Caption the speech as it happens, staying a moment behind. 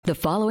The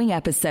following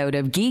episode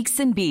of Geeks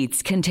and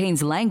Beats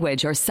contains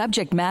language or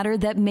subject matter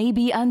that may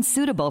be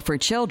unsuitable for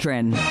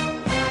children.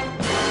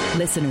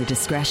 Listener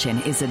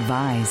discretion is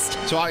advised.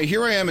 So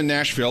here I am in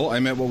Nashville.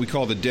 I'm at what we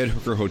call the Dead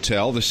Hooker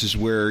Hotel. This is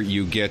where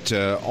you get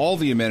all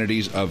the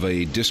amenities of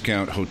a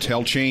discount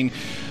hotel chain,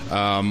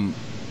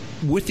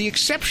 with the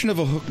exception of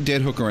a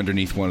dead hooker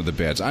underneath one of the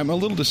beds. I'm a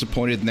little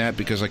disappointed in that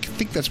because I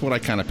think that's what I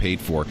kind of paid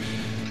for.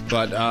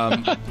 But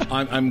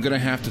I'm going to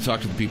have to talk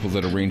to the people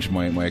that arrange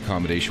my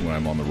accommodation when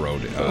I'm on the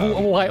road.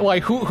 Why?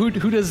 Who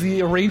does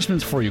the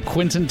arrangements for you?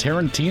 Quentin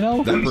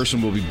Tarantino? That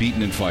person will be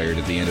beaten and fired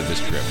at the end of this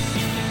trip.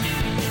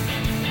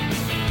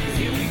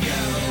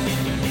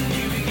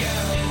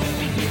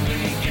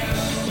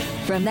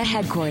 From the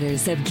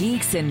headquarters of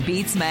Geeks and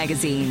Beats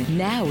magazine,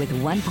 now with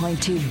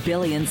 1.2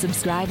 billion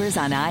subscribers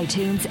on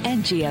iTunes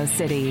and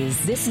GeoCities,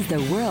 this is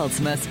the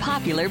world's most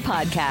popular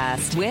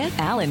podcast with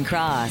Alan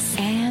Cross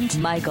and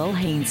Michael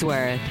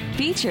Hainsworth,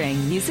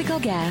 featuring musical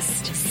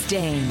guest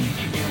Sting.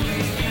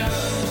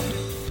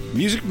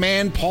 Music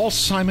man Paul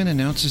Simon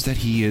announces that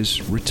he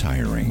is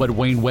retiring. But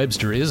Wayne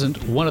Webster isn't.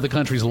 One of the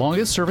country's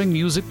longest-serving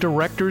music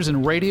directors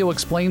in radio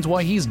explains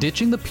why he's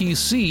ditching the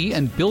PC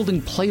and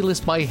building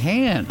playlists by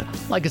hand,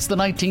 like it's the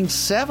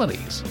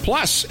 1970s.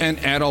 Plus, an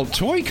adult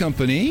toy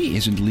company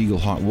is in legal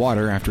hot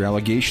water after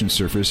allegations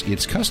surface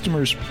its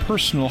customers'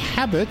 personal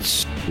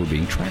habits were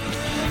being tracked.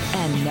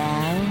 And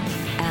now,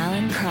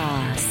 Alan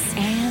Cross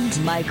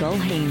and Michael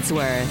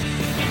Hainsworth.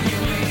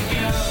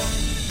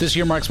 This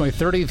year marks my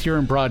 30th year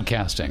in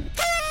broadcasting.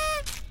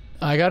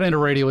 I got into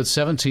radio at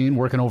 17,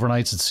 working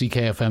overnights at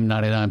CKFM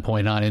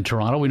 99.9 in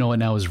Toronto. We know it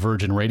now as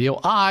Virgin Radio.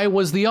 I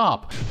was the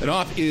op. An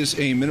op is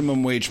a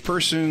minimum wage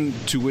person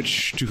to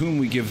whom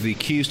we give the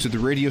keys to the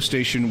radio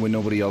station when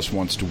nobody else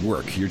wants to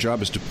work. Your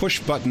job is to push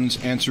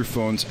buttons, answer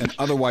phones, and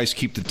otherwise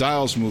keep the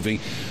dials moving.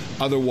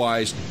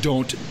 Otherwise,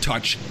 don't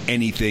touch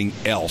anything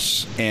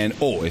else. And,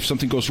 if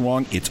something goes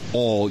wrong, it's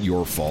all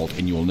your fault,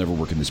 and you will never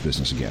work in this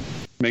business again.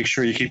 Make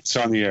sure you keep this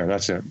on the air.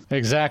 That's it.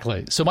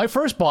 Exactly. So my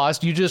first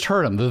boss, you just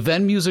heard him, the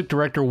then music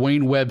director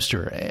Wayne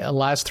Webster.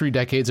 Last 3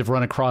 decades I've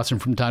run across him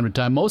from time to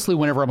time, mostly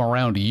whenever I'm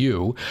around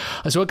you.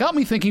 So it got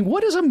me thinking,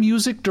 what does a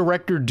music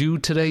director do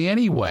today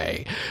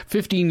anyway?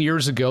 15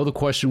 years ago, the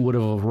question would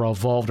have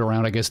revolved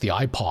around, I guess, the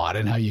iPod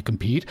and how you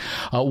compete.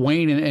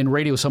 Wayne and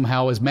radio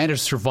somehow has managed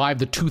to survive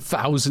the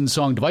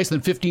 2,000-song device.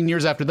 Then 15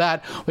 years after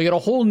that, we got a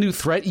whole new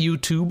threat,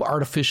 YouTube,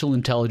 artificial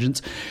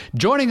intelligence.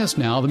 Joining us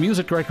now, the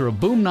music director of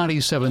Boom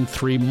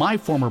 97.3, my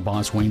former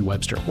boss, Wayne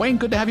Webster. Wayne,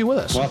 good to have you with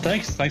us. Well,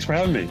 thanks. Thanks for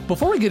having me.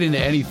 Before we get into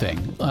anything,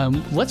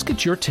 let's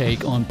get your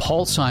take on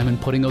Paul Simon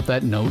putting out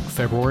that note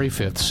February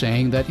 5th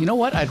saying that, you know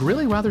what, I'd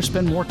really rather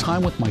spend more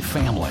time with my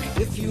family.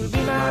 If you'll be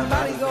my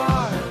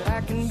bodyguard,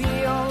 I can be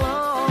your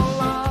long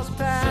lost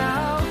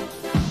pal.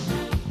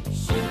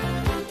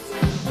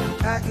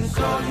 I can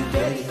call you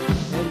Daddy,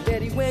 and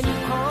Daddy, when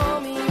you call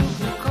me, you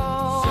can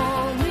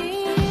call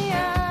me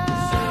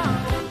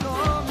out.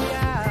 Call me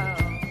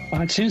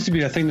out. It seems to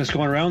be a thing that's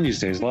going around these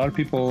days. A lot of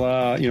people,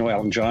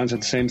 Elton John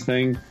said the same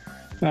thing.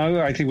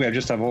 I think we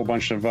just have a whole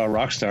bunch of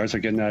rock stars that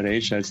are getting that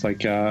age. That's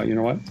like, you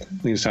know what? I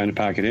think it's time to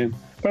pack it in.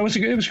 But it was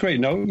a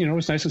great note. You know, it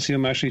was nice to see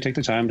him actually take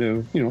the time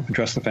to,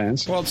 address the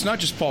fans. Well, it's not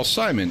just Paul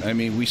Simon. I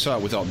mean, we saw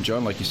it with Elton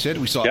John, like you said.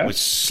 We saw it with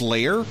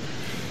Slayer.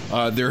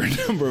 There are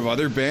a number of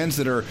other bands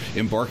that are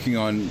embarking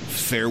on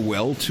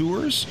farewell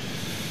tours.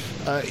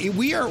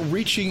 We are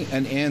reaching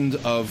an end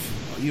of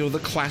the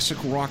classic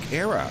rock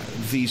era.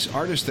 These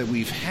artists that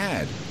we've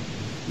had,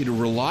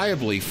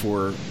 reliably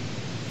for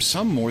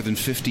some more than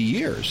 50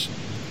 years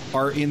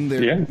are in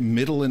their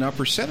middle and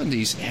upper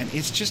 70s. And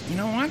it's just, you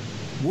know what?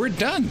 We're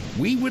done.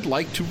 We would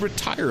like to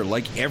retire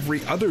like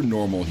every other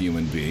normal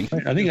human being.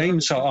 I think I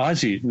even saw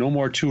Ozzy, No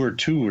More Tour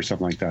 2 or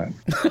something like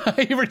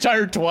that. He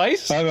retired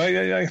twice?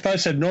 I thought I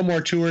said No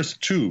More Tours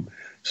 2.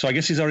 So I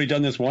guess he's already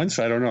done this once.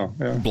 I don't know.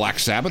 Yeah. Black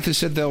Sabbath has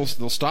said they'll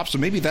stop. So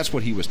maybe that's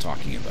what he was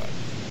talking about.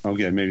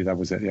 Okay, maybe that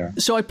was it, yeah.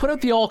 So I put out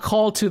the all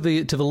call to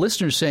the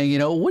listeners saying,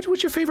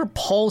 what's your favorite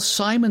Paul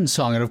Simon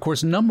song? And, of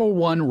course, number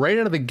one right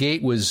out of the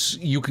gate was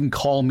You Can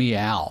Call Me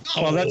Al.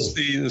 Well, that's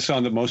the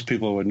song that most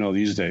people would know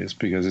these days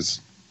because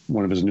it's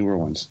one of his newer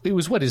ones. It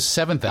was, his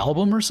 7th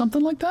album or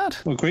something like that?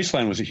 Well,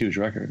 Graceland was a huge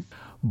record.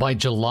 By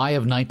July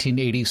of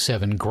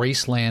 1987,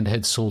 Graceland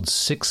had sold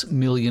 6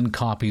 million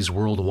copies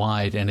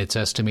worldwide, and it's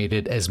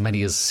estimated as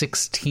many as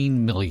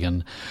 16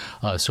 million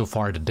so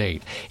far to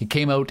date. It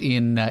came out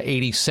in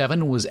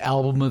 87, was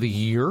Album of the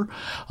Year.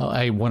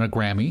 I won a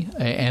Grammy.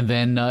 And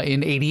then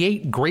in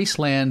 88,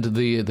 Graceland,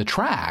 the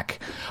track,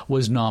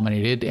 was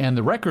nominated, and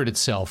the record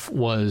itself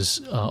was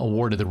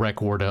awarded the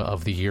Record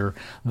of the Year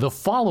the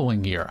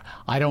following year.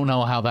 I don't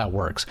know how that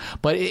works.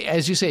 But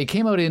as you say, it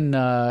came out in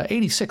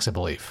 86, I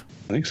believe.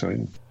 I think so,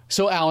 yeah.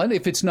 So, Alan,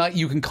 if it's not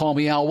You Can Call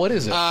Me Al, what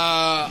is it?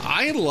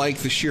 I like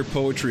the sheer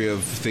poetry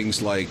of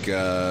things like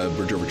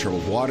Bridge Over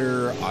Troubled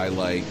Water. I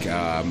like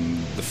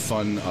the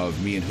fun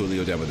of me and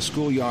Julio down by the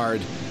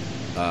schoolyard.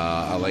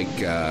 I like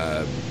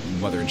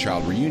Mother and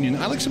Child Reunion.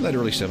 I like some of that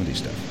early 70s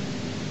stuff.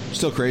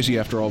 Still crazy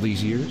after all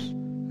these years?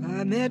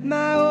 I met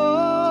my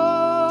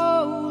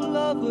old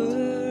lover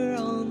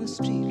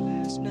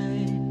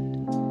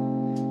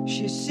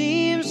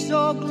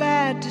so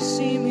glad to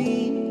see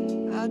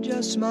me, I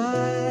just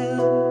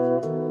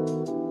smiled.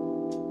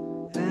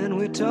 And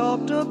we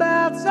talked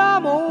about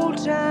some old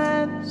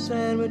times,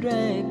 and we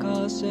drank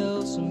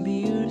ourselves some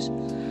beers.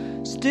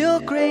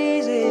 Still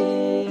crazy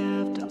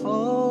after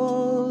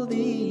all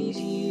these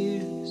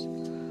years.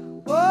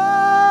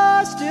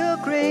 Oh, still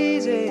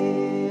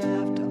crazy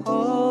after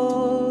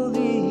all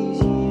these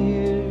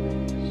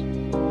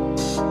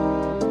years.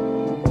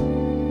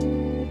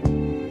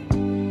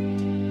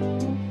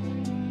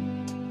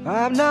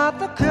 I'm not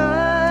the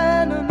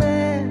kind of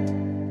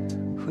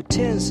man who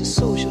tends to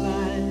socialize.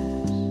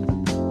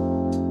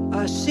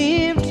 I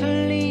seem to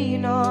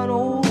lean on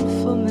old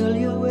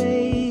familiar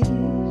ways.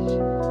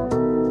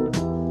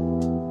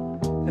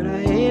 And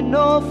I ain't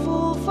no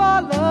fool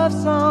for love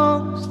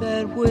songs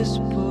that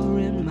whisper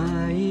in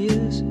my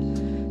ears.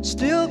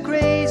 Still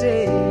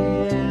crazy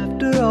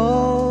after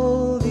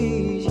all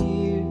these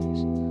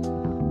years.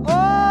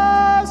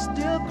 Oh,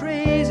 still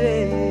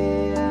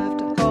crazy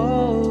after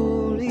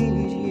all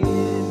these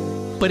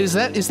years. But is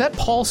that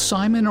Paul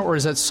Simon or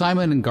is that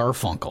Simon and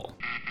Garfunkel?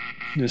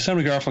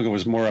 Simon Garfunkel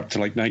was more up to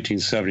like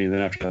 1970, and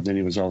then after that, then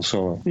he was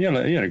also, he had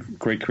a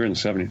great career in the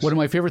 70s. One of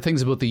my favorite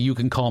things about the You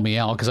Can Call Me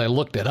Al, because I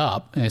looked it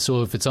up, and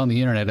so if it's on the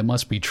internet, it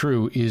must be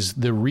true, is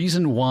the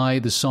reason why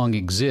the song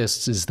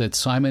exists is that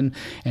Simon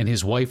and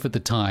his wife at the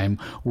time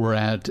were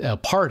at a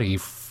party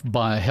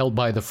held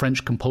by the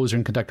French composer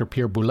and conductor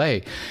Pierre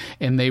Boulez,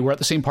 and they were at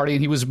the same party, and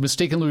he was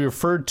mistakenly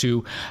referred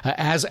to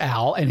as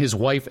Al and his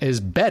wife as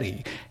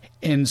Betty.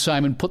 And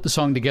Simon put the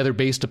song together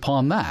based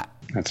upon that.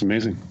 That's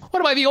amazing. What,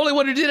 am I the only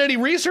one who did any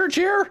research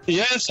here?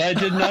 Yes, I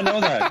did not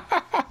know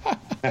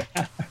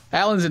that.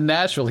 Alan's in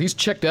Nashville. He's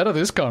checked out of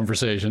this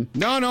conversation.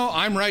 No,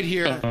 I'm right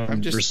here.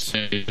 I'm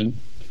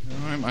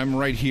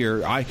right here.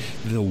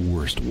 The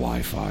worst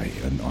Wi-Fi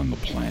on the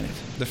planet.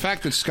 The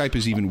fact that Skype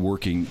is even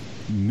working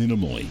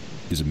minimally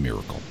is a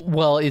miracle.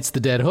 Well, it's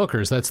the dead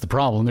hookers. That's the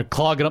problem. They're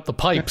clogging up the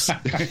pipes.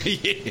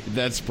 Yeah,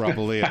 that's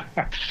probably it.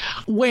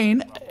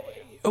 Wayne,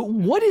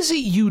 what is it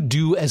you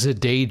do as a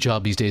day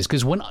job these days?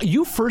 Because when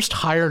you first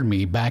hired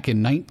me back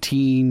in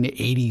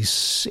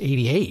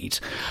 1988,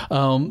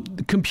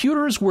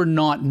 computers were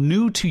not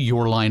new to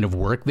your line of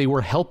work. They were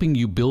helping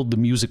you build the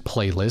music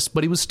playlist,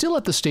 but it was still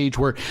at the stage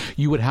where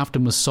you would have to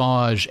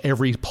massage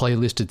every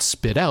playlist it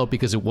spit out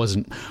because it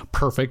wasn't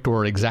perfect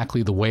or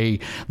exactly the way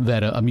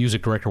that a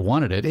music director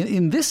wanted it.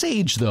 In this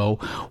age, though,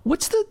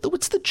 what's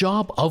the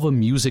job of a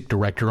music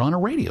director on a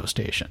radio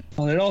station?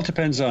 Well, it all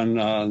depends on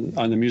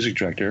the music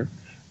director.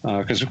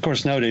 Because, of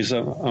course, nowadays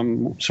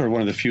I'm sort of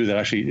one of the few that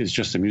actually is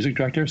just a music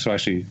director, so I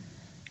actually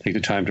take the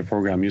time to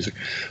program music.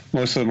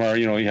 Most of them are,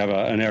 you have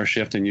an air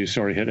shift and you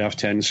sort of hit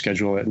F10,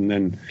 schedule it, and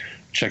then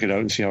check it out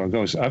and see how it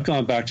goes. I've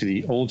gone back to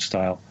the old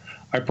style.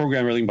 I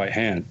program everything by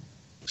hand.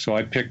 So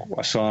I pick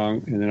a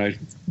song, and then I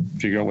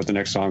figure out what the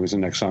next song is,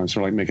 sort of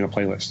like making a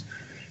playlist.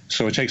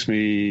 So it takes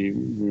me,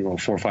 4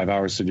 or 5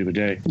 hours to do a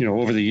day.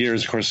 Over the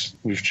years, of course,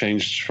 we've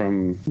changed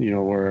from,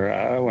 where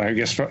I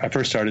guess I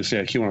first started, say,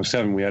 at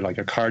Q107, we had like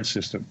a card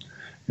system.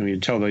 And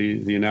we'd tell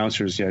the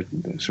announcers you had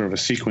sort of a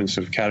sequence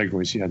of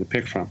categories you had to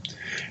pick from.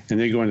 And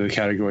they go into the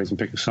categories and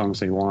pick the songs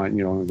they want,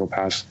 and go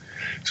past.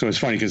 So it's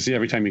funny because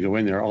every time you go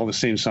in there, all the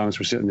same songs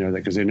were sitting there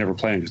because they never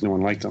played because no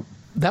one liked them.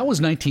 That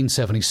was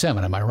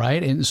 1977, am I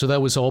right? And so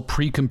that was all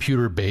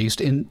pre-computer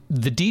based. And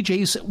the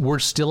DJs were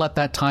still at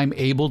that time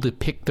able to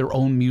pick their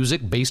own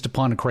music based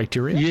upon a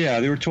criteria? Yeah,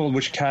 they were told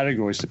which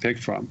categories to pick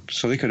from.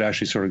 So they could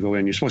actually sort of go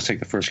in. You're supposed to take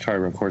the first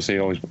card, but of course they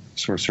always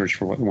sort of search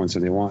for what ones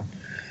that they want.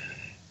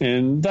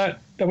 And that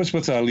was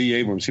with Lee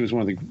Abrams. He was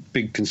one of the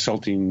big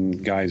consulting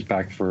guys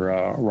back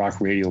for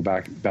rock radio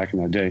back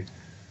in that day.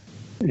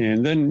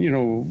 And then,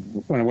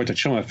 when I went to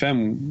Chum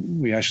FM,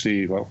 we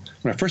actually, when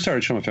I first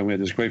started Chum FM, we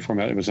had this great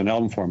format. It was an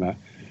album format.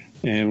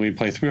 And we'd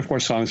play 3 or 4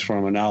 songs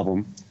from an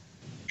album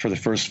for the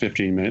first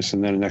 15 minutes,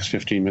 and then the next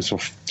 15 minutes. So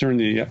during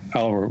the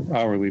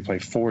hour we'd play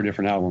 4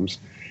 different albums,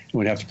 and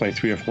we'd have to play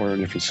 3 or 4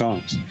 different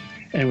songs.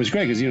 And it was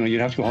great because,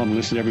 you'd have to go home and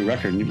listen to every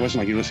record. And it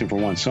wasn't like you're listening for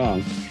one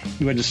song.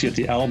 You had to see if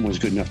the album was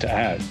good enough to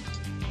add.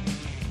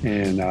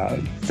 And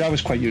that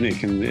was quite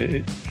unique. And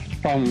the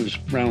problem was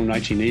around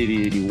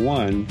 1980,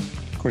 81,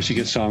 of course, you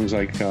get songs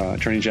like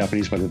Turning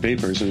Japanese by the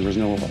Vapors, and there was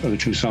no other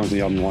 2 songs in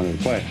the album you wanted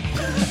to play.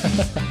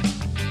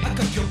 I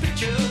got your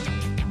picture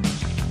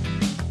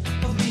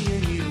of me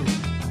and you.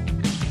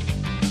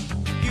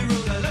 You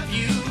wrote I love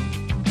you.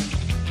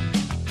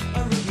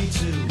 I wrote me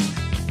too.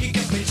 You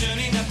got me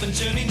turning up and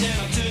turning down.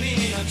 I'm turning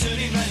in, I'm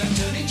turning right. I'm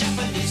turning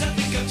Japanese. I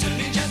think I'm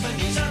turning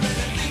Japanese. I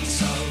really think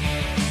so.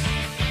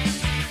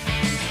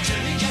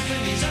 Turning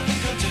Japanese. I think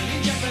I'm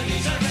turning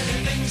Japanese. I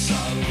really think so.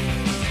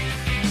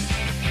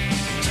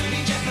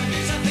 Turning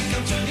Japanese. I think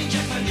I'm turning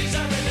Japanese.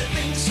 I really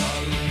think so.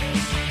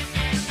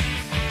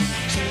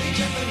 Turning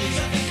Japanese.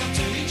 I think I'm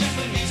turning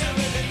Japanese. I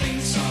really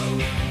think so.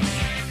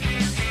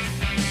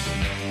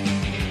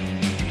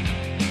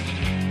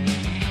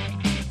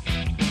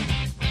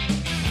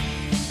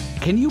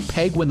 Can you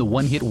peg when the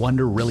one-hit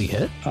wonder really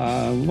hit?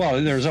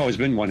 Well, there's always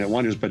been one-hit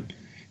wonders, but,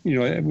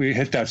 we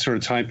hit that sort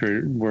of time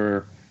period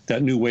where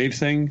that new wave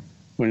thing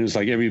when it was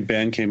like every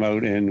band came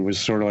out and it was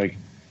sort of like,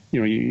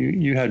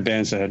 you had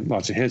bands that had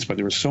lots of hits, but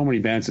there were so many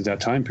bands at that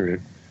time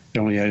period that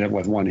only ended up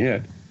with one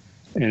hit.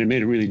 And it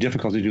made it really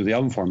difficult to do the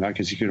album format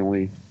because you could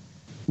only,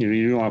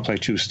 you don't want to play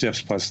two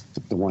stiffs plus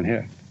the one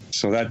hit.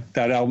 So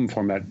that album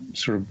format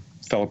sort of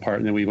fell apart.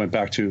 And then we went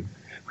back to,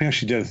 we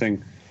actually did a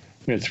thing.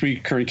 We had 3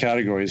 current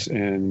categories,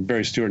 and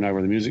Barry Stewart and I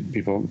were the music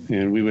people,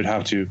 and we would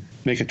have to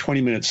make a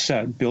 20-minute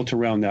set built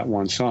around that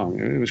one song.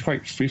 It was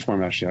quite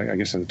freeform, actually, I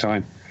guess, at the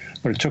time.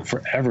 But it took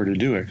forever to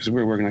do it because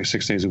we were working like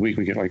 6 days a week.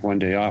 We get like one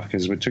day off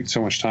because it took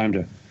so much time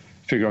to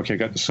figure, okay, I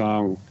got the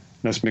song.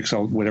 Let's mix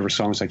all whatever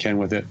songs I can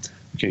with it.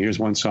 Okay, here's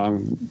one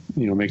song,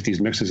 make these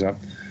mixes up.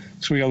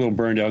 So we got a little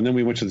burned out, and then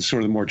we went to the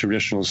sort of the more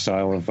traditional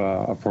style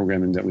of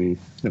programming that we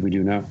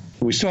do now.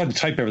 We still had to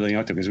type everything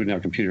out there because we didn't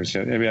have computers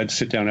yet. We had to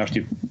sit down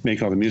after you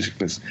make all the music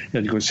lists. You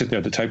had to go sit there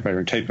at the typewriter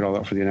and type it all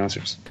out for the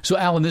announcers. So,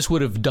 Alan, this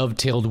would have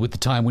dovetailed with the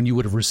time when you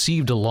would have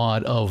received a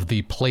lot of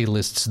the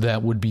playlists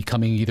that would be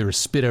coming either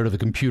spit out of the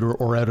computer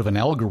or out of an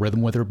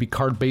algorithm, whether it be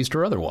card-based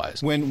or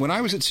otherwise. When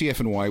I was at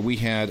CFNY, we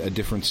had a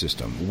different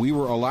system. We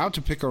were allowed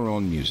to pick our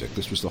own music.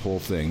 This was the whole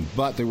thing,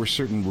 but there were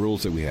certain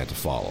rules that we had to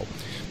follow.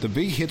 The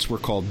big hits were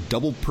called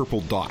double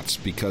purple dots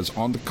because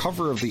on the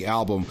cover of the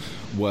album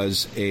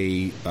was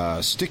a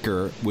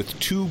sticker with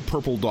 2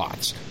 purple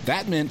dots.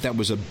 That meant that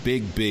was a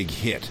big, big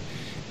hit.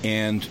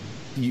 And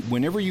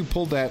whenever you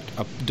pulled a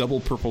double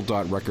purple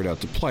dot record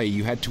out to play,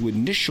 you had to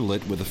initial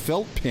it with a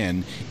felt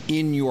pen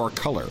in your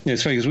color. Yeah,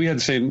 it's funny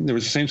because there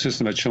was the same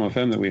system at Chum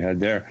FM that we had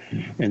there,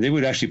 and they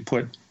would actually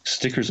put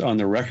stickers on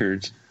the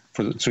records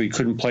so you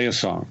couldn't play a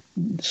song.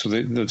 So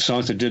the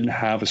songs that didn't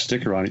have a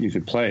sticker on it, you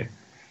could play.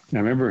 And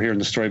I remember hearing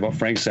the story about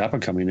Frank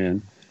Zappa coming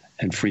in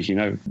and freaking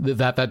out.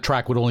 That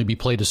track would only be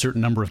played a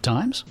certain number of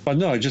times? But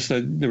no, just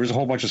that there was a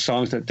whole bunch of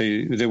songs that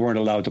they weren't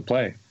allowed to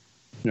play.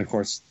 And of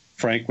course,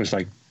 Frank was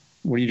like,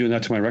 "What are you doing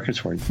that to my records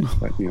for?"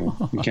 But, you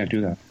can't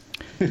do that.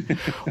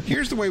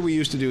 Here's the way we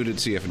used to do it at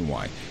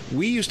CFNY.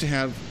 We used to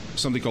have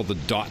something called the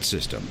dot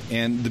system.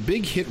 And the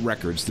big hit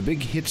records, the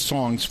big hit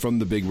songs from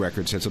the big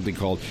records had something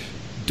called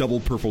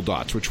double purple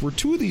dots, which were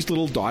 2 of these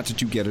little dots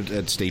that you get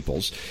at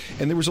Staples,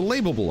 and there was a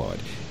label below it.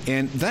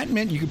 And that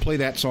meant you could play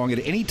that song at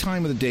any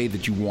time of the day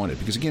that you wanted,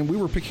 because, again, we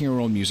were picking our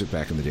own music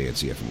back in the day at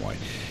CFNY.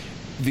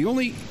 The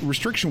only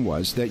restriction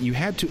was that you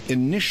had to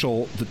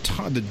initial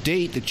the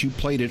date that you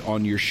played it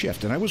on your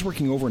shift. And I was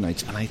working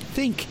overnights, and I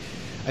think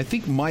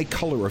my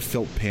color of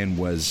felt pen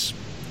was,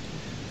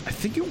 I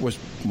think it was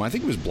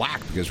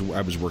black because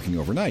I was working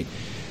overnight.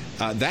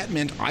 That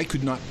meant I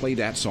could not play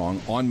that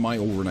song on my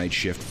overnight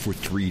shift for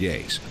 3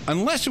 days,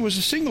 unless it was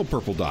a single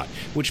purple dot,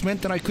 which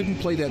meant that I couldn't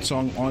play that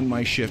song on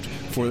my shift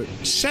for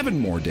 7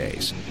 more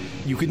days.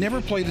 You could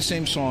never play the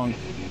same song,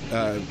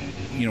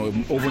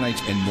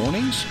 overnights and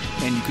mornings,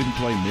 and you couldn't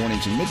play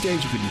mornings and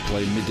middays. You couldn't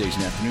play middays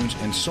and afternoons,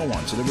 and so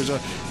on. So there was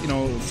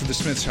for the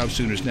Smiths, How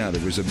Soon Is Now,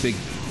 there was a big,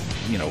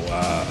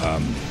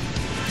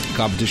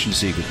 competition to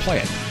see who could play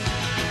it.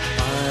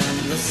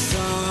 I'm the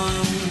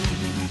sun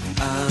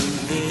and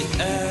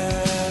the air.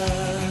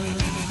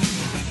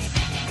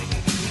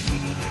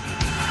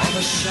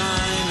 The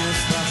shyness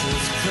that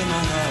is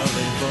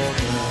criminally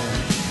vulgar.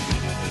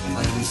 I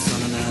am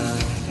sun and air,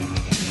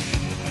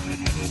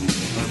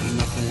 but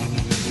nothing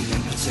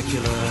in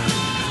particular.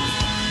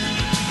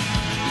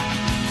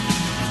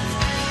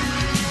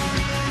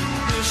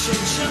 You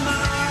shut your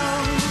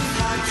mouth,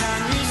 how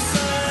can you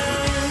say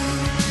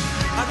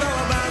I go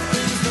about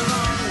things the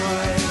wrong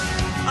way?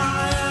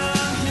 I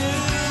am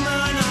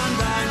human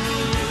and I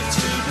need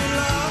to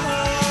belong,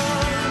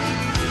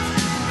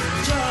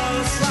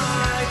 just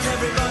like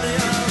everybody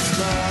else.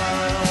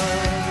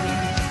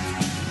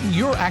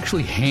 You're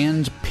actually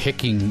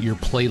hand-picking your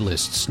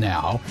playlists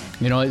now.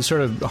 It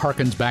sort of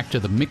harkens back to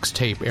the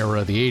mixtape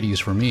era of the 80s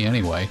for me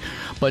anyway.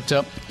 But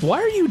why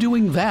are you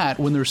doing that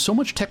when there's so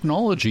much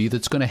technology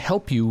that's going to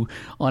help you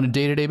on a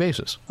day-to-day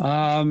basis?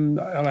 I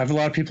have a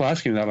lot of people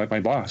asking me that, like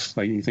my boss.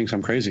 Like, he thinks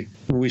I'm crazy.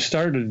 When we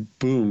started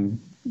Boom,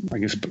 I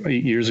guess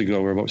 8 years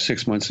ago, we're about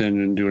 6 months in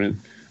and doing it,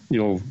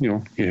 you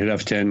hit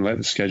F10, let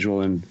the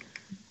schedule and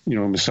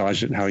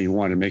massage it how you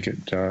want to make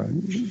it,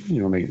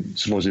 make it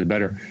supposedly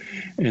better.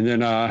 And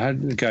then I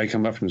had a guy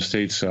come up from the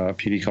States,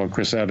 PD called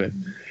Chris Evett.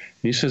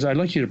 He says, "I'd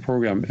like you to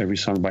program every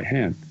song by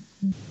hand."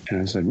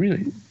 And I said,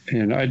 "Really?"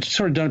 And I'd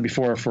sort of done it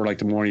before for like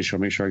the morning show,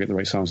 make sure I get the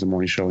right songs in the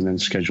morning show and then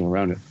schedule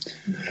around it.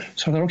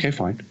 So I thought, okay,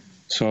 fine.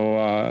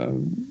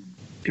 So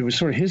it was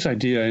sort of his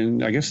idea,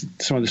 and I guess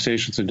some other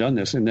stations have done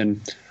this. And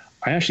then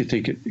I actually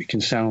think it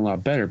can sound a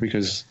lot better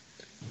because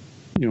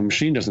a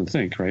machine doesn't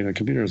think, right? A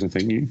computer doesn't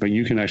think, but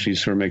you can actually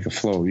sort of make a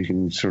flow. You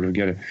can sort of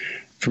get it.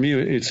 For me,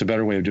 it's a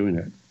better way of doing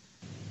it,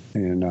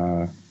 and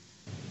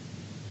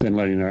than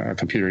letting a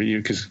computer.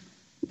 Because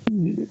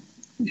you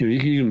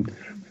can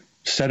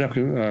set up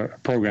a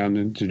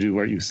program to do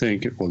what you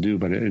think it will do,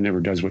 but it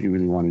never does what you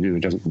really want to do. It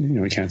doesn't,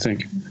 it can't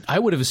think. I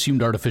would have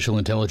assumed artificial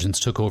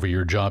intelligence took over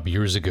your job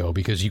years ago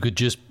because you could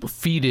just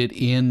feed it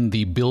in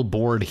the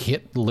Billboard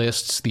hit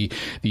lists, the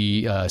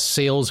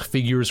sales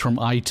figures from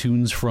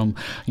iTunes from,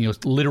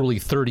 literally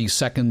 30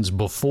 seconds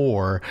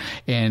before,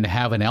 and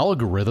have an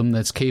algorithm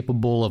that's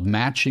capable of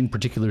matching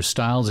particular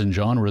styles and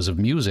genres of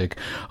music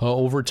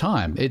over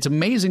time. It's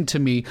amazing to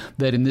me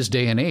that in this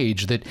day and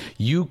age that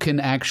you can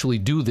actually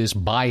do this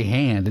by hand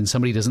and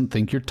somebody doesn't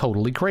think you're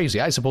totally crazy.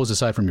 I suppose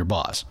aside from your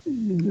boss.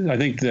 I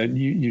think that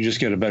you just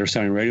get a better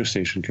sounding radio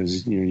station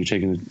because you're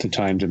taking the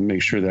time to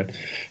make sure that,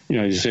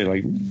 you say,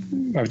 like,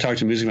 I've talked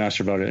to Music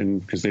Master about it,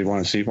 and because they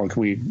want to see, well,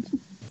 can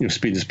we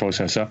speed this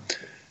process up?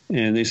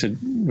 And they said,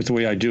 with the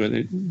way I do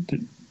it,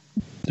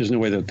 there's no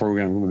way that the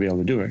program will be able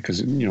to do it because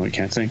it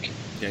can't think.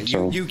 Yeah,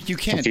 so, you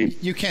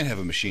can't have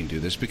a machine do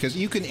this because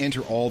you can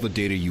enter all the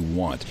data you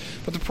want,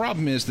 but the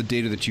problem is the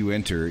data that you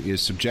enter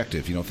is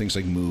subjective. Things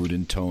like mood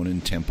and tone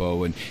and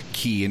tempo and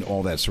key and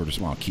all that sort of.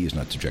 Well, key is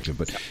not subjective,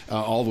 but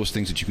all those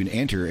things that you can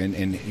enter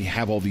and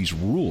have all these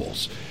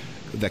rules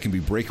that can be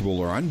breakable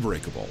or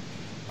unbreakable.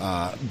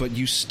 But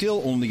you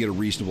still only get a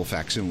reasonable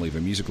facsimile of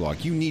a music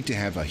log. You need to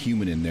have a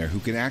human in there who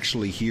can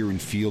actually hear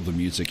and feel the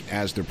music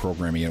as they're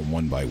programming it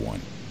one by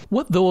one.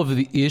 What, though, of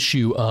the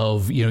issue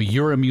of,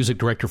 you're a music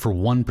director for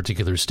one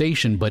particular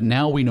station, but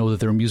now we know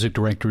that there are music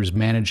directors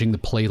managing the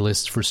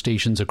playlists for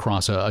stations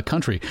across a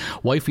country.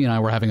 Wifey and I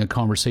were having a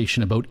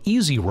conversation about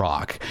Easy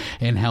Rock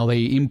and how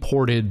they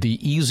imported the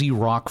Easy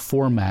Rock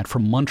format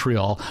from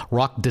Montreal,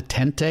 Rock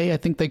Detente, I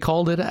think they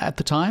called it at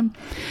the time.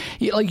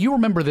 Like, you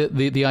remember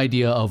the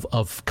idea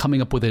of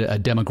coming up with a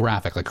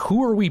demographic, like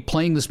who are we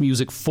playing this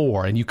music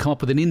for? And you come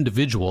up with an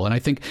individual. And I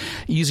think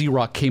Easy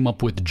Rock came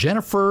up with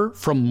Jennifer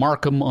from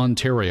Markham,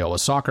 Ontario, a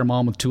soccer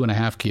mom with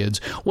 2.5 kids.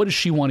 What does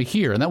she want to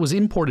hear? And that was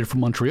imported from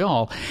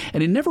Montreal.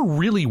 And it never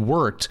really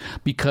worked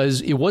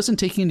because it wasn't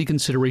taking into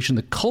consideration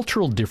the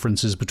cultural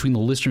differences between the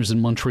listeners in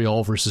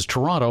Montreal versus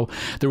Toronto.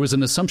 There was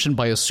an assumption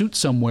by a suit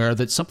somewhere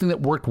that something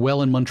that worked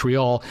well in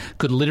Montreal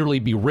could literally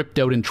be ripped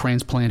out and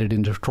transplanted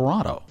into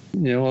Toronto.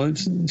 Yeah, well,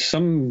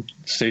 some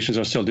stations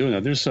are still doing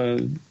that. There's,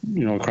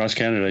 across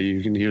Canada,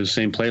 you can hear the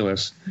same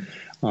playlist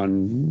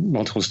on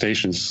multiple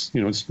stations.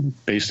 It's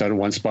based out of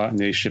one spot and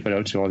they ship it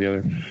out to all the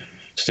other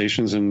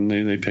stations and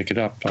they pick it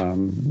up.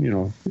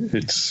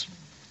 It's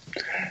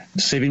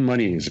saving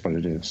money is what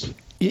it is.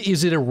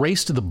 Is it a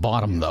race to the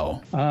bottom,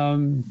 though?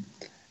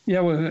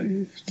 Yeah, well,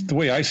 the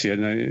way I see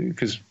it,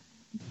 because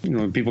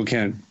people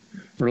can't,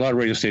 or a lot of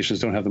radio stations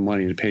don't have the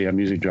money to pay a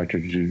music director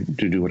to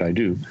do what I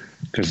do,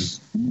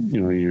 because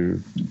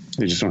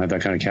they just don't have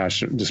that kind of cash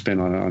to spend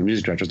on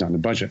music directors, not in the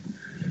budget.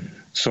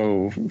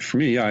 So for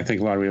me, I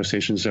think a lot of radio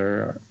stations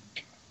are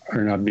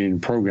not being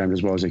programmed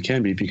as well as they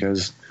can be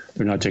because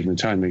they're not taking the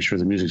time to make sure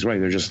the music's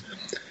right. They're just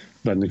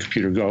letting the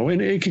computer go,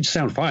 and it could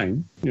sound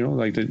fine.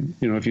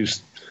 If you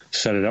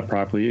set it up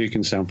properly, it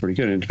can sound pretty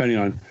good. And depending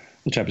on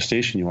the type of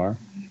station you are,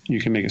 you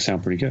can make it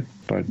sound pretty good.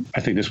 But I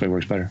think this way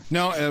works better.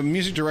 Now, a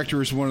music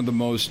director is one of the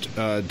most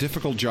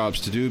difficult jobs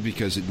to do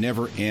because it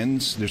never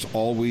ends. There's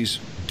always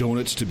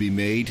donuts to be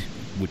made,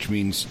 which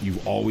means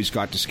you've always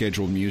got to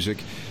schedule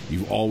music.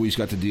 You've always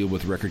got to deal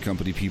with record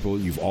company people.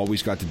 You've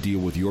always got to deal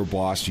with your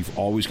boss. You've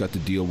always got to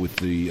deal with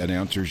the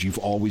announcers. You've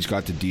always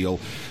got to deal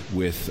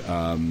with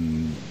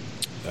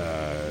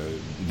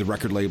the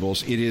record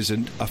labels. It is a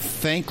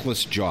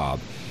thankless job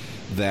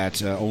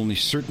that only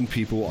certain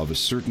people of a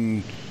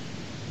certain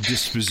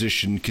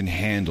disposition can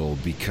handle,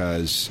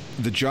 because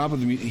the job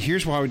of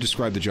here's how I would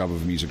describe the job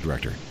of a music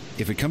director.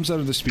 If it comes out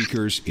of the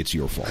speakers, it's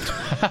your fault.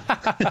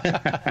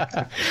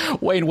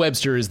 Wayne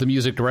Webster is the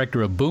music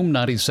director of Boom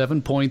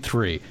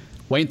 97.3.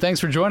 Wayne, thanks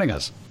for joining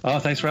us. Oh,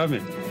 thanks for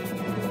having me.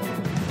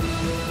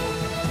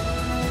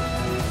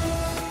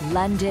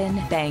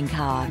 London,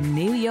 Bangkok,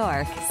 New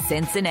York,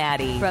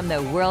 Cincinnati. From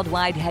the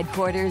worldwide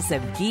headquarters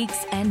of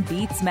Geeks and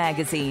Beats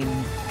magazine,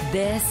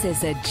 this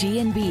is a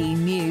G&B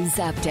News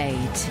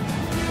Update.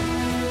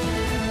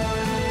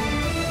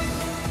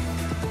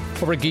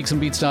 Over at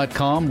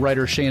geeksandbeats.com,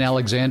 writer Shane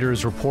Alexander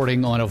is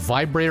reporting on a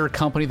vibrator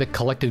company that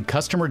collected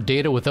customer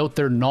data without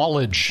their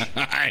knowledge.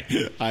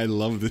 I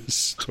love this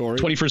story.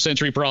 21st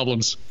century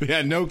problems.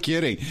 Yeah, no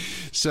kidding.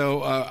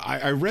 So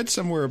I read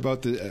somewhere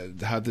about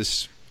how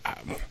this.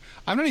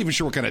 I'm not even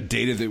sure what kind of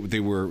data they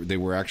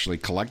were actually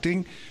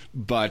collecting,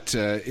 but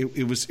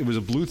it was a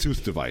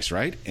Bluetooth device,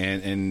 right?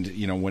 And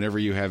whenever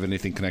you have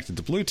anything connected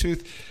to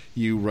Bluetooth,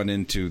 you run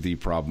into the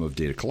problem of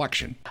data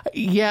collection.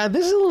 Yeah,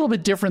 this is a little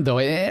bit different, though.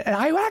 And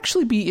I would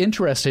actually be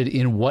interested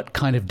in what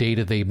kind of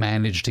data they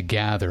managed to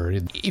gather.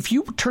 If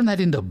you turn that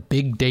into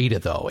big data,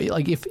 though,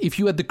 like if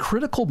you had the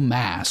critical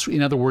mass,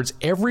 in other words,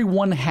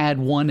 everyone had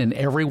one and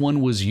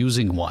everyone was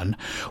using one,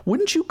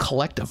 wouldn't you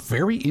collect a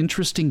very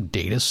interesting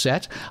data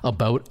set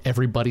about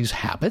everybody's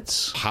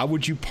habits? How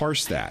would you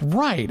parse that?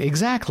 Right,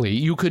 exactly.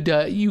 You could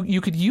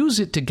you could use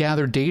it to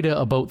gather data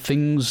about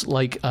things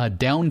like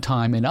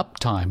downtime and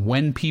uptime,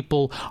 when people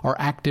people are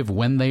active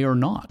when they are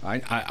not.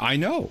 I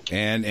know,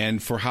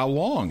 and for how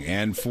long,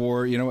 and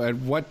for at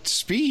what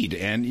speed,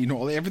 and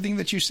everything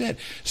that you said.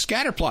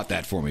 Scatterplot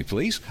that for me,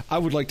 please. I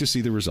would like to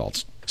see the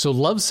results. So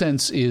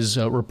LoveSense is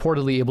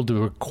reportedly able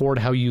to record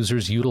how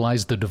users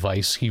utilize the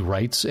device, he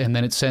writes, and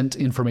then it sent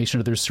information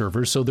to their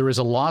servers. So there is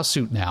a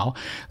lawsuit now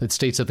that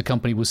states that the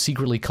company was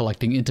secretly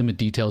collecting intimate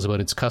details about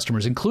its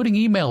customers, including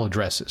email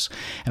addresses.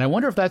 And I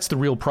wonder if that's the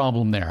real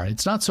problem there.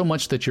 It's not so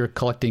much that you're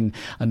collecting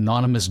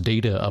anonymous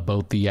data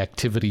about the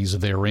activities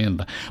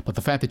therein, but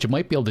the fact that you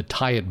might be able to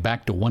tie it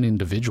back to one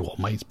individual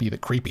might be the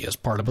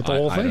creepiest part about the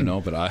whole thing. I don't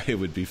know, but it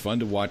would be fun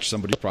to watch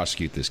somebody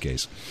prosecute this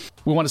case.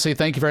 We want to say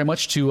thank you very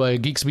much to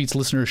Geeks Beats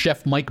listener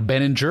Chef Mike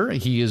Benninger.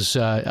 He has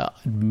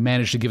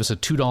managed to give us a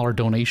 $2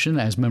 donation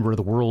as member of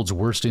the World's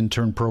Worst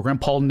Intern Program.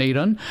 Paul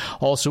Nadon,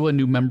 also a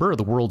new member of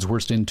the World's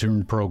Worst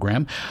Intern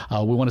Program.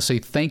 We want to say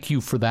thank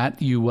you for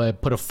that. You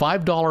put a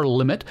 $5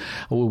 limit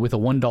with a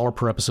 $1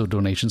 per episode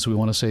donation, so we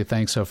want to say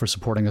thanks for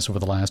supporting us over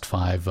the last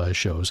 5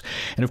 shows.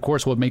 And of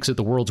course, what makes it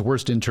the World's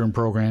Worst Intern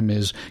Program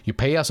is you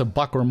pay us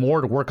 $1 or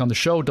more to work on the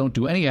show, don't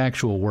do any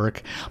actual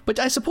work, but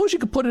I suppose you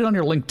could put it on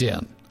your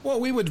LinkedIn. Well,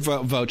 we would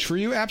vouch for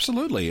you,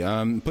 absolutely.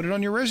 Put it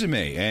on your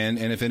resume, and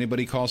if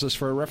anybody calls us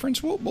for a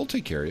reference, we'll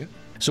take care of you.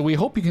 So we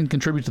hope you can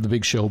contribute to the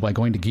big show by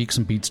going to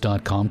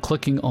geeksandbeats.com,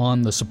 clicking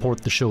on the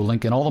support the show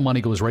link, and all the money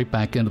goes right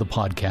back into the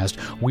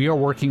podcast. We are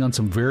working on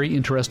some very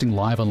interesting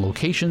live on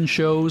location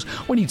shows.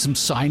 We need some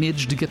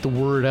signage to get the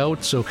word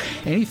out. So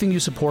anything you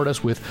support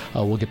us with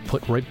will get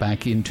put right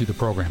back into the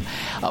program.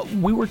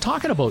 We were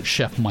talking about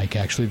Chef Mike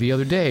actually the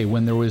other day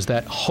when there was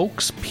that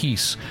hoax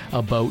piece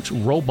about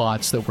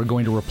robots that were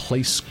going to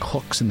replace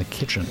cooks in the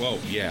kitchen. Well,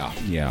 yeah.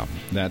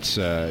 That's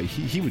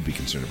he would be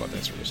concerned about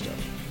that sort of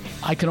stuff.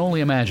 I can only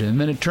imagine. And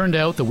then it turned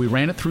out that we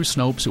ran it through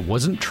Snopes. It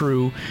wasn't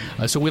true.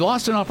 So we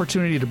lost an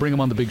opportunity to bring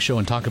him on the big show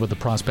and talk about the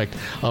prospect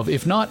of,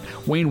 if not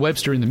Wayne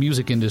Webster in the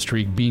music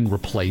industry being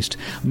replaced,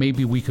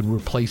 maybe we could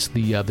replace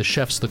the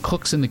chefs, the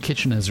cooks in the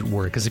kitchen, as it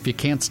were, because if you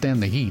can't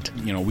stand the heat.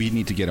 We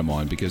need to get him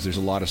on because there's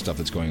a lot of stuff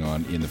that's going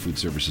on in the food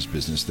services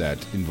business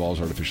that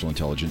involves artificial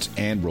intelligence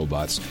and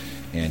robots,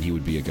 and he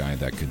would be a guy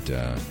that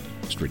could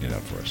straighten it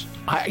out for us.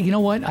 You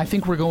know what? I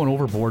think we're going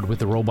overboard with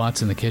the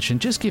robots in the kitchen.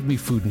 Just give me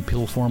food in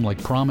pill form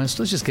like promised.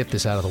 Let's just get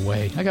this out of the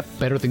way. I got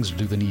better things to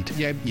do than eat.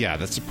 Yeah,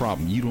 that's the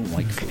problem. You don't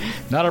like food.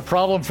 Not a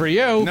problem for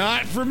you.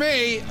 Not for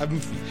me.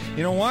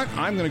 You know what?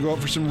 I'm going to go out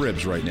for some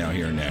ribs right now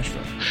here in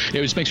Nashville.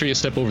 Yeah, just make sure you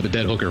step over the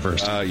dead hooker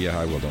first. Yeah,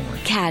 I will. Don't worry.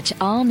 Catch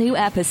all new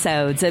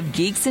episodes of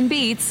Geeks and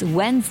Beats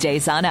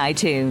Wednesdays on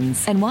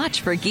iTunes. And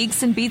watch for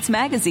Geeks and Beats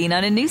magazine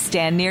on a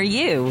newsstand near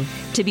you.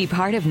 To be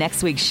part of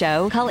next week's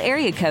show, call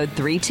area code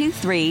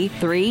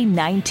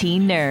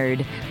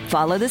 323-319-NERD.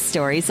 Follow the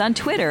stories on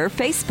Twitter or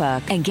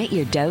Facebook and get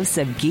your dose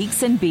of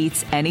Geeks and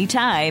Beats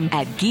anytime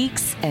at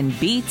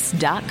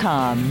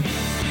geeksandbeats.com.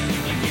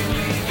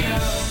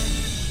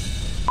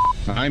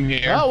 I'm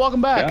here. Oh,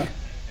 welcome back.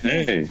 Yeah.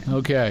 Hey.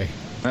 Okay.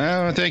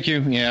 Thank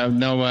you. Yeah,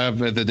 no,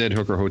 the Dead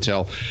Hooker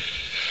Hotel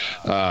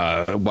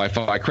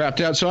Wi-Fi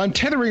crapped out, so I'm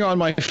tethering on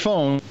my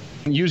phone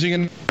using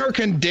an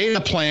American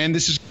data plan.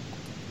 This is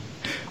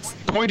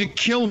going to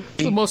kill me.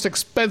 It's the most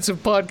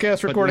expensive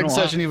podcast recording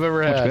session you've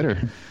ever had. Much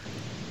better.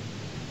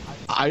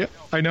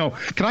 I know.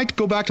 Can I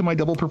go back to my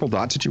double purple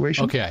dot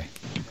situation? Okay.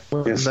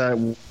 Yes.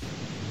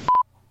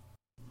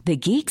 The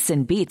Geeks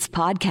and Beats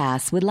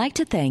podcast would like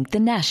to thank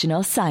the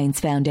National Science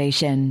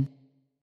Foundation.